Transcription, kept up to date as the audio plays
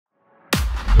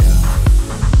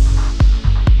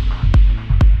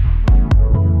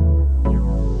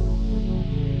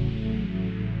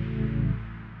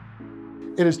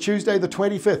It is Tuesday the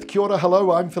 25th. Kia ora,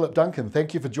 hello, I'm Philip Duncan.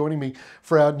 Thank you for joining me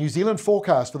for our New Zealand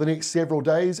forecast for the next several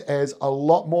days as a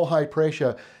lot more high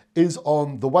pressure is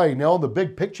on the way. Now on the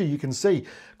big picture you can see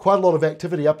quite a lot of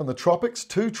activity up in the tropics.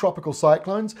 Two tropical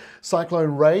cyclones,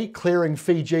 Cyclone Ray clearing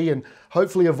Fiji and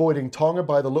hopefully avoiding Tonga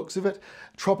by the looks of it.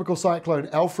 Tropical Cyclone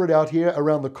Alfred out here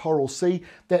around the Coral Sea.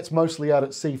 That's mostly out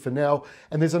at sea for now.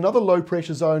 And there's another low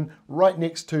pressure zone right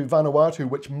next to Vanuatu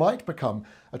which might become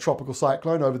a tropical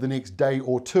cyclone over the next day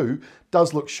or two.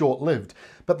 Does look short-lived.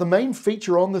 But the main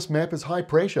feature on this map is high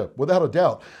pressure, without a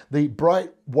doubt. The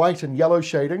bright white and yellow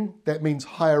shading, that means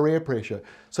higher air pressure.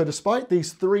 So despite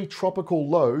these three tropical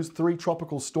lows, three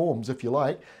tropical storms if you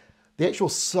like, the actual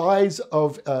size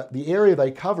of the area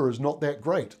they cover is not that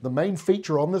great. The main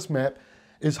feature on this map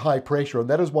is high pressure, and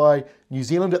that is why New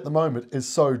Zealand at the moment is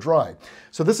so dry.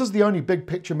 So this is the only big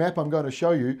picture map I'm going to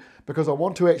show you because I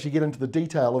want to actually get into the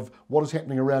detail of what is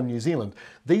happening around New Zealand.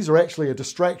 These are actually a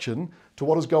distraction to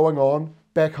what is going on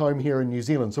back home here in New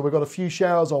Zealand. So we've got a few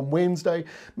showers on Wednesday,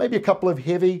 maybe a couple of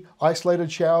heavy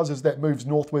isolated showers as that moves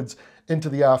northwards into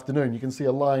the afternoon. You can see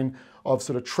a line of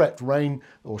sort of trapped rain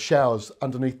or showers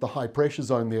underneath the high pressure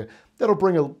zone there. That'll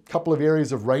bring a couple of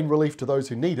areas of rain relief to those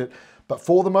who need it, but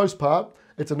for the most part,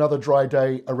 it's another dry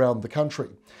day around the country.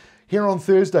 Here on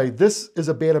Thursday, this is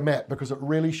a better map because it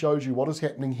really shows you what is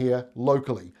happening here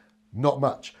locally. Not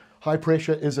much. High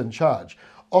pressure is in charge.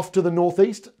 Off to the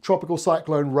northeast, Tropical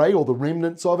Cyclone Ray, or the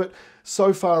remnants of it,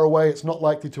 so far away it's not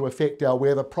likely to affect our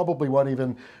weather, probably won't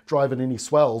even drive in any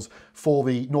swells for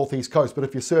the northeast coast. But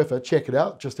if you're a surfer, check it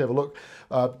out, just have a look.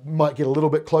 Might get a little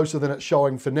bit closer than it's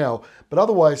showing for now. But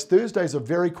otherwise, Thursday's a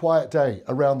very quiet day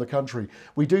around the country.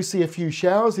 We do see a few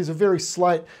showers. There's a very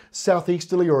slight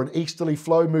southeasterly or an easterly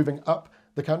flow moving up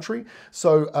the country.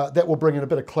 So that will bring in a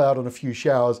bit of cloud and a few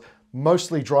showers.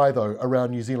 Mostly dry though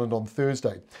around New Zealand on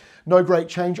Thursday. No great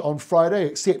change on Friday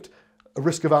except a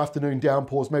risk of afternoon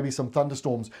downpours, maybe some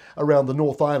thunderstorms around the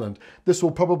North Island. This will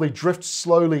probably drift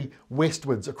slowly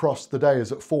westwards across the day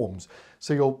as it forms.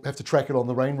 So you'll have to track it on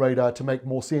the rain radar to make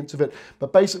more sense of it.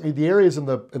 But basically the areas in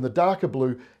the darker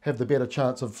blue have the better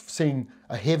chance of seeing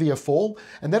a heavier fall.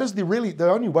 And that is the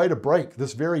only way to break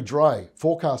this very dry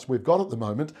forecast we've got at the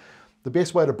moment. The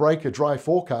best way to break a dry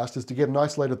forecast is to get an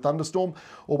isolated thunderstorm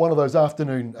or one of those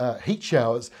afternoon heat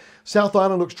showers. South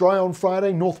Island looks dry on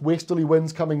Friday, northwesterly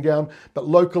winds coming down, but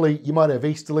locally you might have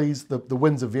easterlies. The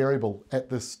winds are variable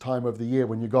at this time of the year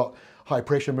when you've got high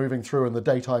pressure moving through in the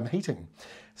daytime heating.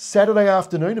 Saturday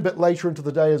afternoon, a bit later into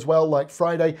the day as well, like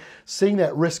Friday, seeing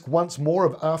that risk once more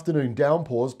of afternoon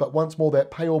downpours, but once more that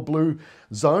pale blue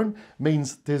zone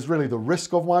means there's really the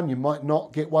risk of one. You might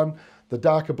not get one. The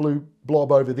darker blue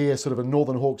blob over there, sort of in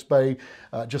northern Hawke's Bay,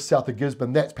 just south of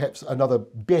Gisborne, that's perhaps another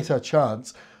better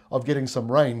chance of getting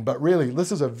some rain. But really, this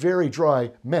is a very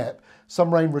dry map.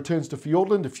 Some rain returns to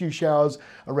Fiordland, a few showers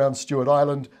around Stewart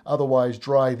Island, otherwise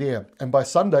dry there. And by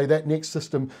Sunday, that next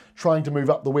system trying to move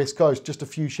up the west coast, just a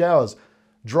few showers,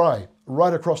 dry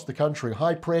right across the country.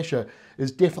 High pressure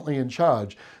is definitely in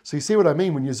charge. So you see what I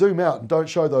mean? When you zoom out and don't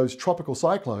show those tropical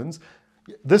cyclones,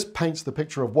 this paints the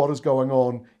picture of what is going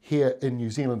on here in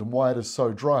New Zealand and why it is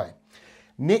so dry.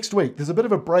 Next week, there's a bit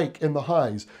of a break in the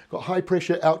highs. Got high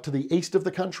pressure out to the east of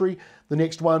the country. The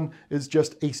next one is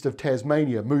just east of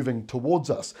Tasmania, moving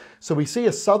towards us. So we see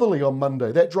a southerly on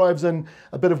Monday. That drives in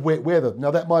a bit of wet weather.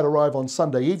 Now that might arrive on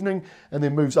Sunday evening and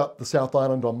then moves up the South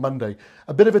Island on Monday.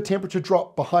 A bit of a temperature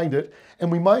drop behind it,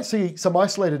 and we might see some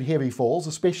isolated heavy falls,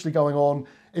 especially going on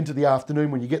into the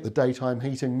afternoon when you get the daytime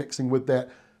heating mixing with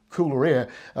that cooler air.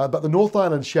 But the North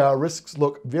Island shower risks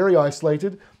look very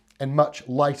isolated and much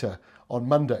lighter on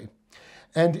Monday.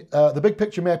 And the big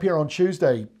picture map here on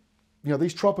Tuesday, you know,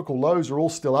 these tropical lows are all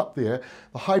still up there.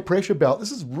 The high pressure belt,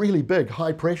 this is really big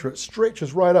high pressure. It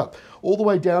stretches right up, all the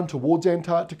way down towards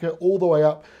Antarctica, all the way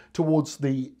up towards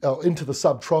the, into the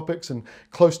subtropics and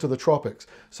close to the tropics.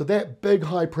 So that big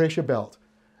high pressure belt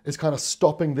is kind of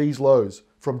stopping these lows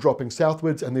from dropping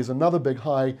southwards, and there's another big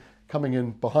high coming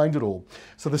in behind it all.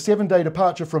 So the 7-day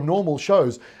departure from normal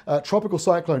shows Tropical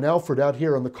Cyclone Alfred out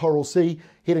here on the Coral Sea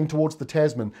heading towards the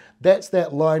Tasman. That's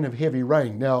that line of heavy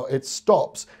rain. Now it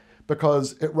stops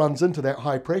because it runs into that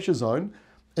high pressure zone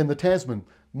in the Tasman.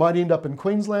 Might end up in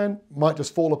Queensland, might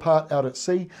just fall apart out at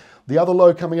sea. The other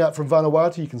low coming out from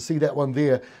Vanuatu, you can see that one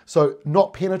there. So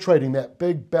not penetrating that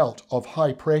big belt of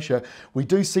high pressure. We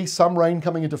do see some rain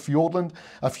coming into Fiordland,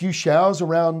 a few showers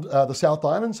around the South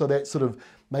Island, so that's sort of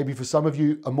maybe for some of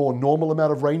you a more normal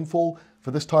amount of rainfall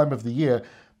for this time of the year.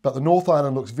 But the North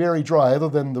Island looks very dry, other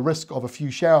than the risk of a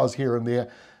few showers here and there.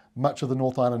 Much of the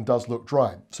North Island does look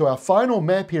dry. So our final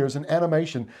map here is an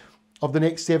animation of the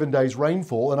next 7 days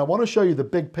rainfall. And I want to show you the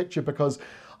big picture because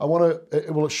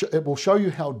it will show you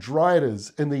how dry it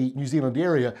is in the New Zealand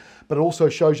area, but it also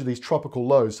shows you these tropical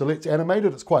lows. So let's animate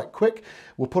it. It's quite quick.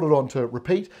 We'll put it on to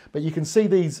repeat, but you can see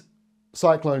these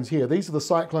cyclones here. These are the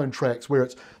cyclone tracks where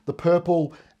it's the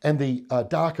purple and the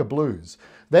darker blues.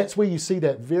 That's where you see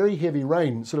that very heavy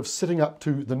rain sort of sitting up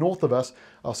to the north of us.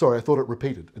 Oh, sorry, I thought it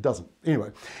repeated. It doesn't.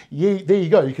 Anyway, yeah, there you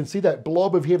go. You can see that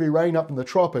blob of heavy rain up in the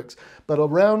tropics, but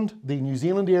around the New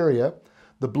Zealand area,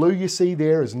 the blue you see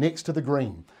there is next to the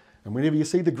green. And whenever you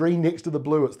see the green next to the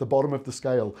blue, it's the bottom of the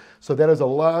scale. So that is a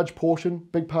large portion,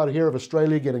 big part here of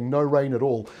Australia getting no rain at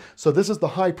all. So this is the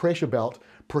high pressure belt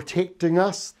protecting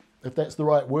us, if that's the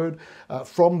right word,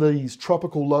 from these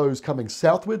tropical lows coming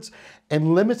southwards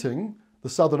and limiting the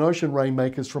Southern Ocean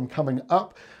rainmakers from coming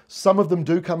up. Some of them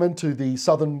do come into the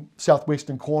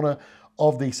southwestern corner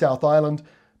of the South Island,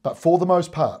 but for the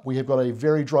most part, we have got a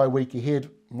very dry week ahead.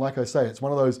 And like I say, it's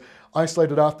one of those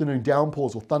isolated afternoon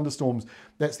downpours or thunderstorms.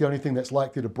 That's the only thing that's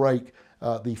likely to break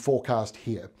the forecast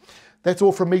here. That's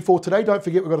all from me for today. Don't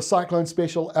forget, we've got a cyclone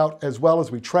special out as well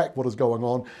as we track what is going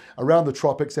on around the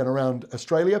tropics and around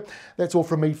Australia. That's all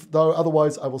from me, though.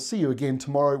 Otherwise, I will see you again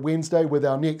tomorrow, Wednesday, with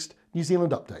our next New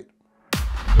Zealand update.